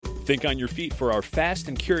Think on your feet for our Fast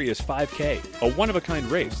and Curious 5K, a one-of-a-kind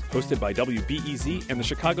race hosted by WBEZ and the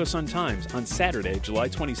Chicago Sun-Times on Saturday, July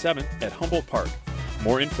 27th at Humboldt Park.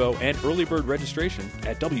 More info and early bird registration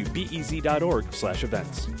at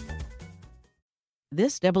wbez.org/events.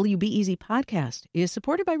 This WBEZ podcast is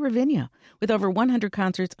supported by Ravinia, with over 100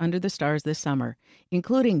 concerts under the stars this summer,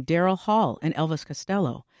 including Daryl Hall and Elvis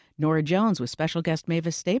Costello, Norah Jones with special guest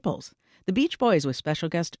Mavis Staples, the Beach Boys with special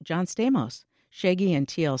guest John Stamos, Shaggy and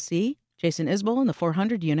TLC, Jason Isbell and the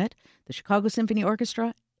 400 Unit, the Chicago Symphony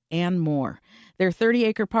Orchestra, and more. Their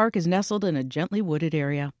 30-acre park is nestled in a gently wooded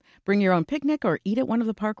area. Bring your own picnic or eat at one of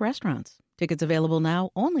the park restaurants. Tickets available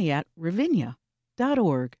now only at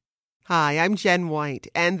ravinia.org. Hi, I'm Jen White,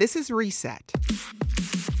 and this is Reset.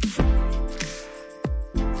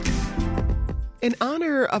 In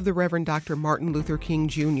honor of the Reverend Dr. Martin Luther King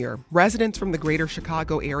Jr., residents from the greater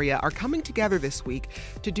Chicago area are coming together this week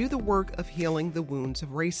to do the work of healing the wounds of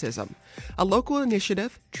racism. A local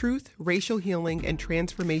initiative, Truth, Racial Healing, and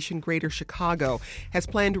Transformation Greater Chicago, has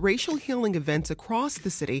planned racial healing events across the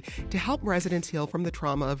city to help residents heal from the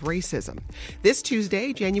trauma of racism. This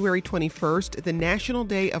Tuesday, January 21st, the National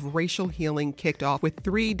Day of Racial Healing kicked off with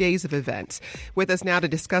 3 days of events. With us now to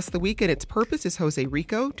discuss the week and its purpose is Jose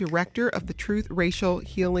Rico, Director of the Truth, Racial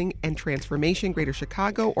Healing and Transformation Greater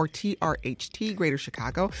Chicago, or TRHT Greater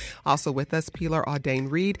Chicago. Also with us, Pilar Audain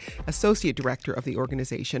Reed, Associate Director of the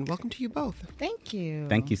organization. Welcome to you both. Thank you.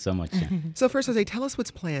 Thank you so much. So first, Jose, tell us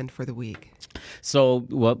what's planned for the week. So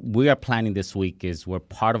what we are planning this week is we're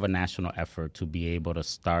part of a national effort to be able to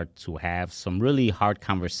start to have some really hard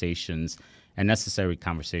conversations and necessary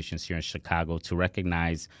conversations here in Chicago to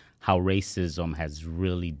recognize how racism has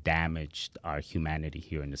really damaged our humanity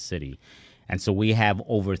here in the city. And so we have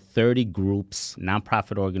over 30 groups,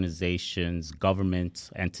 nonprofit organizations, government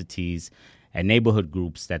entities, and neighborhood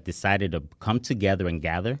groups that decided to come together and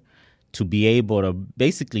gather to be able to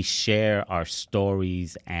basically share our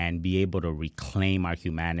stories and be able to reclaim our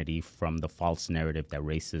humanity from the false narrative that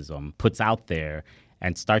racism puts out there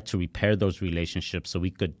and start to repair those relationships so we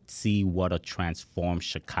could see what a transformed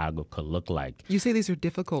Chicago could look like. You say these are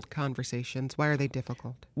difficult conversations. Why are they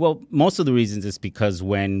difficult? Well, most of the reasons is because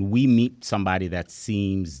when we meet somebody that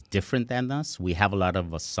seems different than us, we have a lot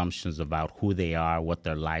of assumptions about who they are, what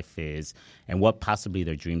their life is, and what possibly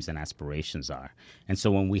their dreams and aspirations are. And so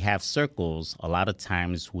when we have circles, a lot of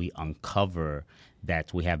times we uncover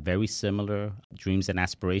that we have very similar dreams and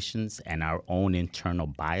aspirations, and our own internal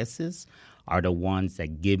biases are the ones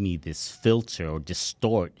that give me this filter or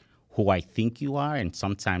distort who I think you are, and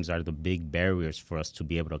sometimes are the big barriers for us to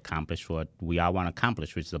be able to accomplish what we all want to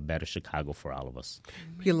accomplish, which is a better Chicago for all of us.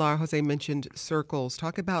 Pilar, Jose mentioned circles.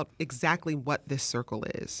 Talk about exactly what this circle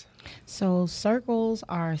is. So circles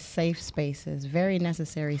are safe spaces, very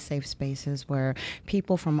necessary safe spaces where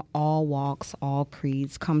people from all walks, all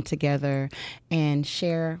creeds come together and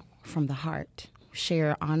share from the heart.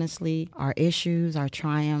 Share honestly our issues, our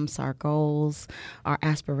triumphs, our goals, our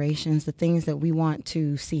aspirations, the things that we want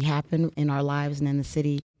to see happen in our lives and in the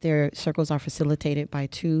city. Their circles are facilitated by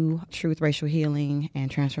 2 Truth, Racial Healing, and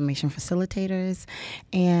Transformation facilitators.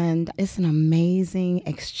 And it's an amazing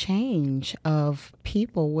exchange of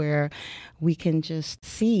people where we can just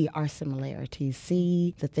see our similarities,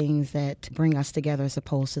 see the things that bring us together as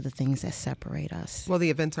opposed to the things that separate us. Well, the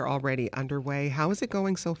events are already underway. How is it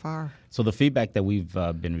going so far? So the feedback that we've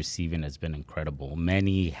been receiving has been incredible.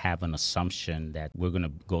 Many have an assumption that we're going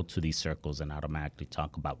to go to these circles and automatically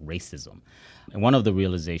talk about racism. And one of the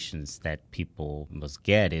realizations that people must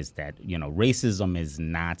get is that, racism is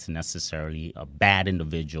not necessarily a bad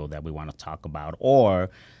individual that we want to talk about, or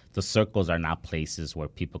the circles are not places where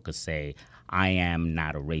people could say, I am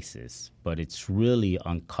not a racist. But it's really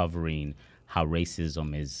uncovering how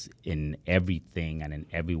racism is in everything and in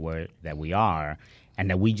everywhere that we are, and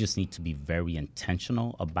that we just need to be very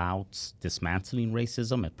intentional about dismantling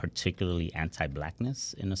racism, and particularly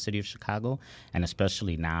anti-Blackness in the city of Chicago, and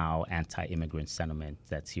especially now anti-immigrant sentiment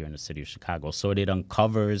that's here in the city of Chicago. So it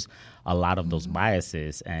uncovers a lot of those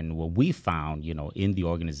biases. And what we found, in the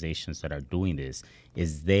organizations that are doing this,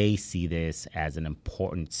 is they see this as an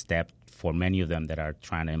important step for many of them that are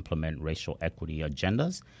trying to implement racial equity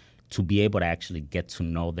agendas, to be able to actually get to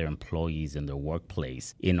know their employees in their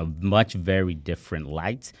workplace in a much very different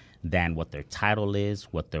light than what their title is,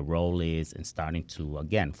 what their role is, and starting to,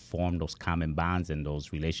 again, form those common bonds and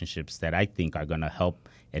those relationships that I think are going to help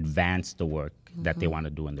advance the work that they want to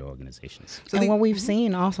do in their organizations. And what we've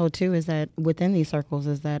seen also, too, is that within these circles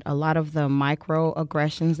is that a lot of the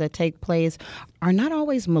microaggressions that take place are not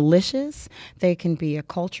always malicious. They can be a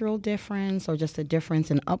cultural difference or just a difference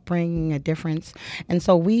in upbringing, a difference. And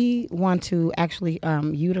so we want to actually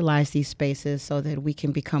utilize these spaces so that we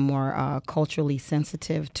can become more culturally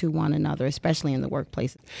sensitive to one another, especially in the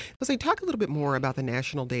workplace. Jose, talk a little bit more about the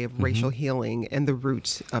National Day of Racial Healing and the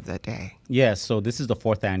roots of that day. Yeah, so this is the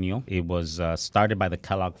 4th annual. It was started by the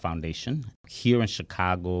Kellogg Foundation. Here in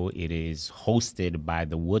Chicago, it is hosted by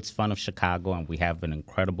the Woods Fund of Chicago, and we have an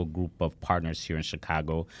incredible group of partners here in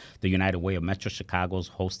Chicago. The United Way of Metro Chicago is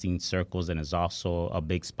hosting circles and is also a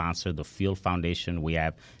big sponsor. The Field Foundation, we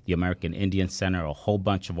have the American Indian Center, a whole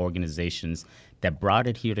bunch of organizations that brought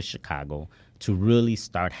it here to Chicago to really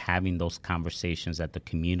start having those conversations at the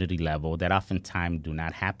community level that oftentimes do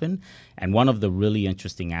not happen. And one of the really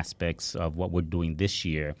interesting aspects of what we're doing this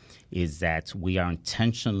year is that we are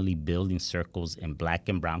intentionally building circles in Black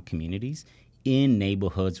and brown communities in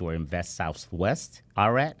neighborhoods where Invest Southwest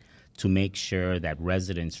are at, to make sure that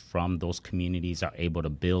residents from those communities are able to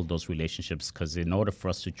build those relationships, because in order for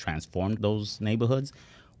us to transform those neighborhoods,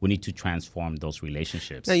 we need to transform those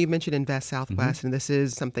relationships. Now, you mentioned Invest Southwest, and this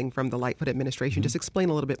is something from the Lightfoot administration. Just explain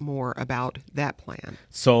a little bit more about that plan.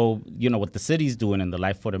 So, what the city's doing and the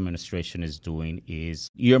Lightfoot administration is doing is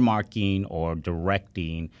earmarking or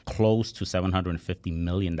directing close to $750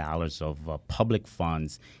 million of public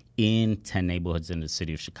funds in 10 neighborhoods in the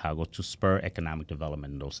city of Chicago to spur economic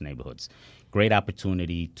development in those neighborhoods. Great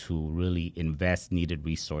opportunity to really invest needed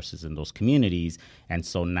resources in those communities. And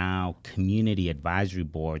so now community advisory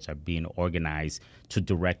boards are being organized to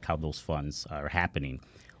direct how those funds are happening.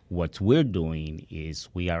 What we're doing is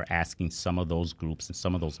we are asking some of those groups and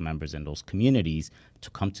some of those members in those communities to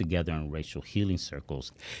come together in racial healing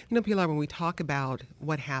circles. Pilar, when we talk about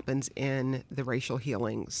what happens in the racial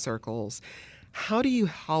healing circles, how do you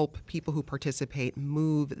help people who participate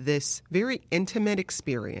move this very intimate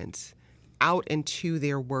experience out into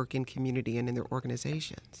their work and community and in their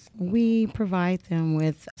organizations? We provide them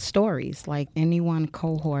with stories. Like any one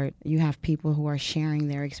cohort, you have people who are sharing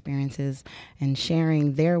their experiences and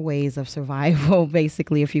sharing their ways of survival,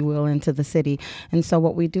 basically, if you will, into the city. And so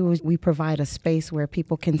what we do is we provide a space where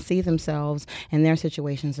people can see themselves and their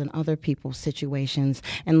situations and other people's situations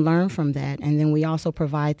and learn from that. And then we also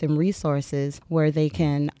provide them resources where they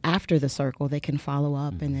can, after the circle, they can follow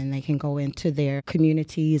up and then they can go into their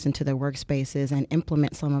communities, into their workspaces, and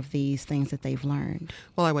implement some of these things that they've learned.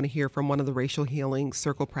 Well, I want to hear from one of the racial healing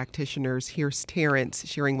circle practitioners. Here's Terrence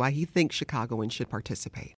sharing why he thinks Chicagoans should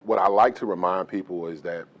participate. What I like to remind people is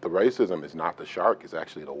that the racism is not the shark, it's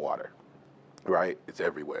actually the water, right? It's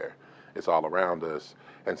everywhere. It's all around us.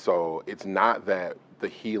 And so it's not that the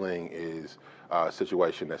healing is a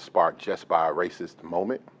situation that's sparked just by a racist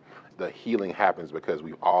moment. The healing happens because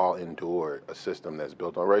we've all endured a system that's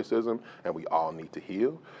built on racism, and we all need to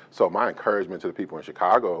heal. So my encouragement to the people in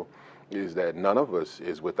Chicago is that none of us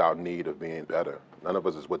is without need of being better. None of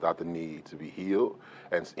us is without the need to be healed.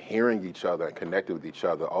 And hearing each other and connecting with each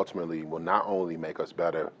other ultimately will not only make us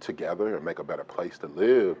better together and make a better place to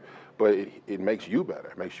live, but it makes you better.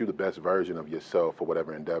 It makes you the best version of yourself for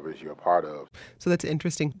whatever endeavors you're a part of. So that's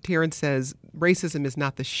interesting. Terrence says racism is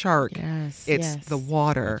not the shark, it's the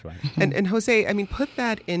water. That's right. And Jose, put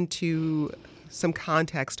that into some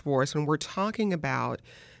context for us when we're talking about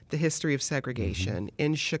the history of segregation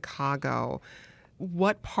in Chicago.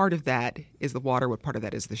 What part of that is the water? What part of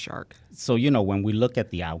that is the shark? So, when we look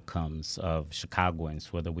at the outcomes of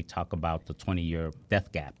Chicagoans, whether we talk about the 20-year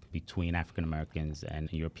death gap between African Americans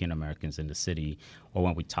and European Americans in the city, or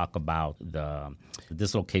when we talk about the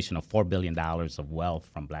dislocation of $4 billion of wealth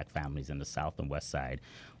from Black families in the South and West Side,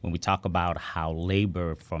 when we talk about how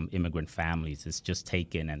labor from immigrant families is just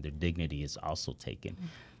taken and their dignity is also taken.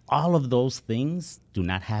 All of those things do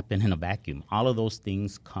not happen in a vacuum. All of those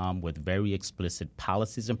things come with very explicit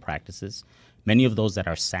policies and practices, many of those that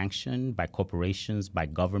are sanctioned by corporations, by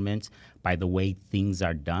government, by the way things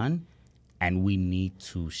are done. And we need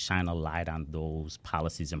to shine a light on those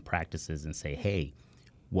policies and practices and say, hey,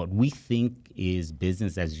 what we think is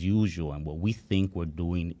business as usual and what we think we're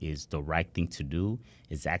doing is the right thing to do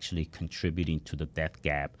is actually contributing to the death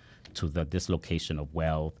gap, to the dislocation of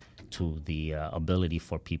wealth, to the ability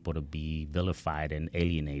for people to be vilified and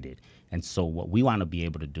alienated. And so what we want to be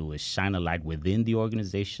able to do is shine a light within the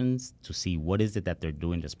organizations to see what is it that they're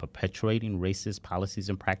doing that's perpetuating racist policies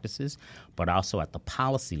and practices, but also at the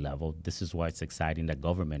policy level, this is why it's exciting that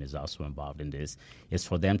government is also involved in this, is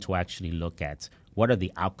for them to actually look at what are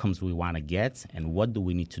the outcomes we want to get and what do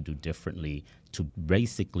we need to do differently to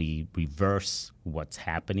basically reverse what's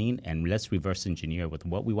happening, and let's reverse engineer with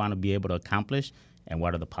what we want to be able to accomplish and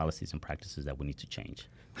what are the policies and practices that we need to change.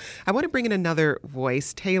 I want to bring in another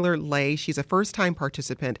voice, Taylor Lay. She's a first-time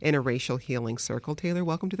participant in a racial healing circle. Taylor,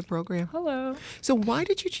 welcome to the program. Hello. So why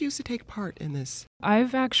did you choose to take part in this?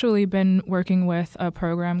 I've actually been working with a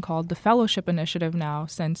program called the Fellowship Initiative now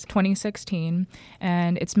since 2016,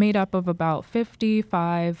 and it's made up of about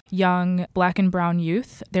 55 young Black and brown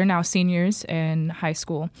youth. They're now seniors in high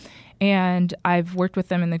school. And I've worked with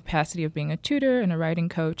them in the capacity of being a tutor and a writing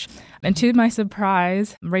coach. And to my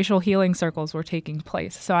surprise, racial healing circles were taking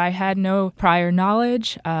place. So I had no prior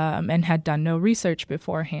knowledge and had done no research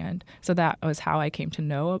beforehand. So that was how I came to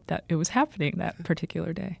know that it was happening that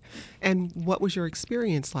particular day. And what was your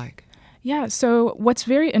experience like? Yeah, so what's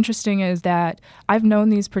very interesting is that I've known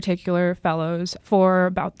these particular fellows for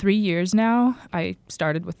about 3 years now. I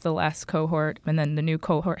started with the last cohort, and then the new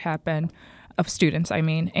cohort happened. Of students,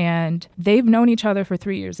 and they've known each other for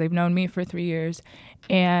 3 years. They've known me for 3 years,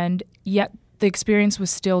 and yet the experience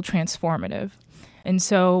was still transformative. And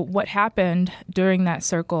so what happened during that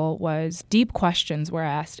circle was deep questions were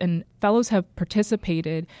asked, and fellows have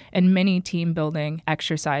participated in many team building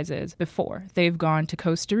exercises before. They've gone to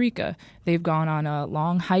Costa Rica, they've gone on a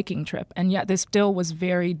long hiking trip, and yet this still was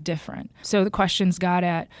very different. So the questions got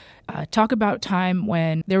at, talk about a time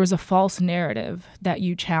when there was a false narrative that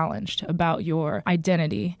you challenged about your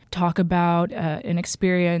identity. Talk about an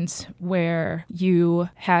experience where you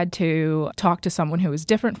had to talk to someone who was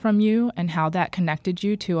different from you and how that connected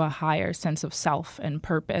you to a higher sense of self and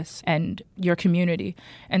purpose and your community.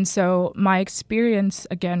 And so my experience,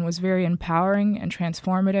 again, was very empowering and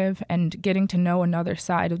transformative, and getting to know another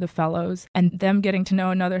side of the fellows and them getting to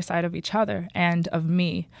know another side of each other and of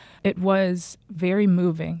me. It was very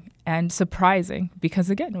moving and surprising because,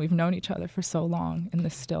 again, we've known each other for so long, and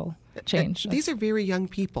this still changed. These are very young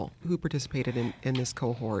people who participated in this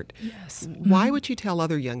cohort. Yes. Why would you tell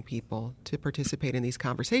other young people to participate in these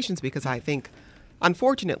conversations? Because I think,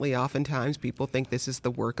 unfortunately, oftentimes people think this is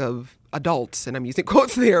the work of adults, and I'm using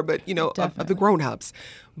quotes there, but, of the grown-ups.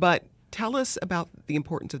 But tell us about the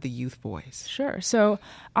importance of the youth voice. Sure. So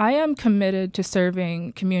I am committed to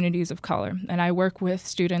serving communities of color, and I work with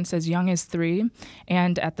students as young as 3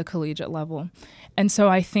 and at the collegiate level. And so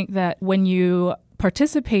I think that when you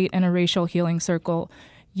participate in a racial healing circle,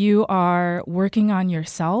 you are working on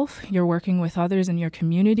yourself, you're working with others in your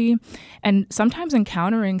community, and sometimes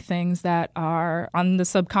encountering things that are on the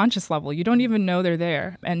subconscious level. You don't even know they're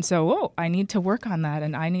there. And so, I need to work on that,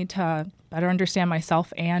 and I need to better understand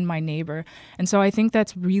myself and my neighbor. And so I think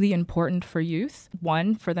that's really important for youth.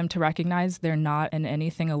 1, for them to recognize they're not in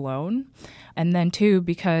anything alone. And then 2,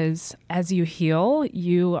 because as you heal,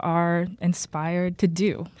 you are inspired to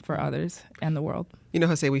do for others and the world.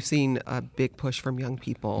 Jose, we've seen a big push from young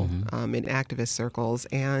people in activist circles,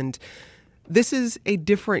 and this is a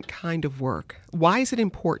different kind of work. Why is it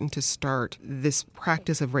important to start this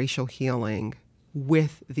practice of racial healing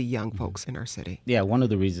with the young folks in our city? Yeah, one of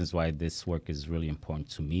the reasons why this work is really important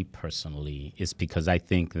to me personally is because I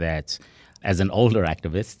think that as an older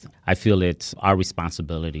activist, I feel it's our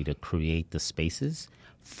responsibility to create the spaces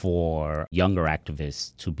for younger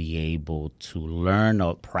activists to be able to learn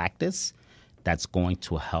or practice that's going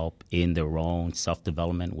to help in their own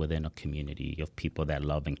self-development within a community of people that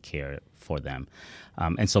love and care for them.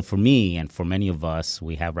 And so for me and for many of us,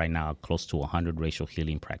 we have right now close to 100 racial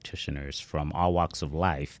healing practitioners from all walks of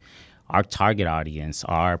life. Our target audience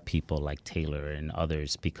are people like Taylor and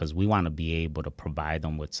others, because we want to be able to provide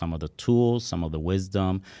them with some of the tools, some of the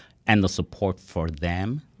wisdom, and the support for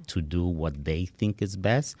them to do what they think is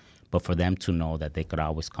best, but for them to know that they could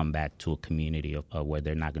always come back to a community where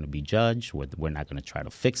they're not going to be judged, where we're not going to try to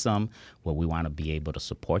fix them, where we want to be able to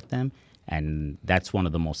support them. And that's one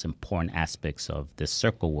of the most important aspects of this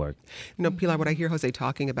circle work. Pilar, what I hear Jose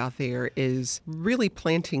talking about there is really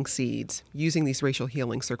planting seeds, using these racial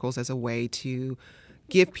healing circles as a way to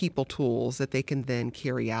give people tools that they can then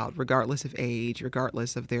carry out, regardless of age,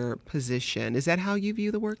 regardless of their position. Is that how you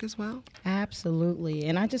view the work as well? Absolutely.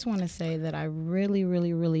 And I just want to say that I really,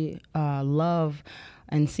 really, really love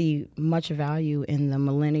and see much value in the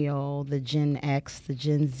millennial, the Gen X, the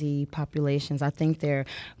Gen Z populations. I think they're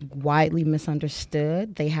widely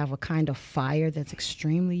misunderstood. They have a kind of fire that's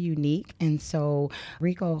extremely unique. And so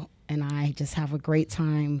RICO and I just have a great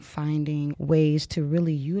time finding ways to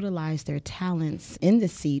really utilize their talents in the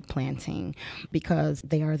seed planting, because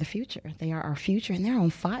they are the future. They are our future, and they're on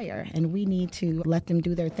fire, and we need to let them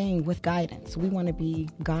do their thing with guidance. We want to be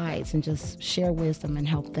guides and just share wisdom and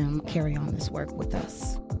help them carry on this work with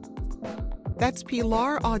us. That's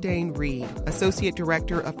Pilar Audane Reed, Associate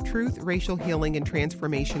Director of Truth, Racial Healing, and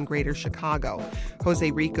Transformation, Greater Chicago.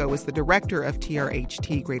 Jose Rico is the Director of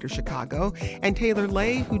TRHT, Greater Chicago. And Taylor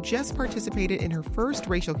Lay, who just participated in her first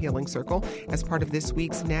Racial Healing Circle as part of this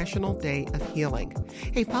week's National Day of Healing.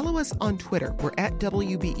 Hey, follow us on Twitter. We're at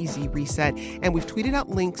WBEZ Reset, and we've tweeted out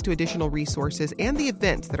links to additional resources and the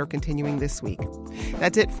events that are continuing this week.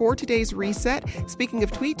 That's it for today's Reset. Speaking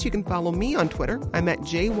of tweets, you can follow me on Twitter. I'm at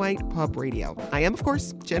JWhitePubRadio. I am, of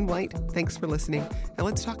course, Jen White. Thanks for listening, and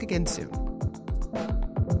let's talk again soon.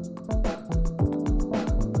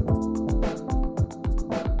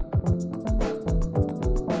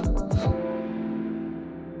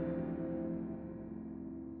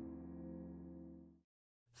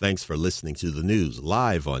 Thanks for listening to the news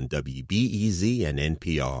live on WBEZ and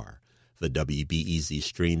NPR. The WBEZ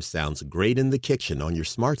stream sounds great in the kitchen on your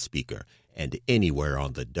smart speaker and anywhere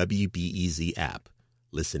on the WBEZ app.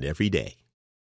 Listen every day.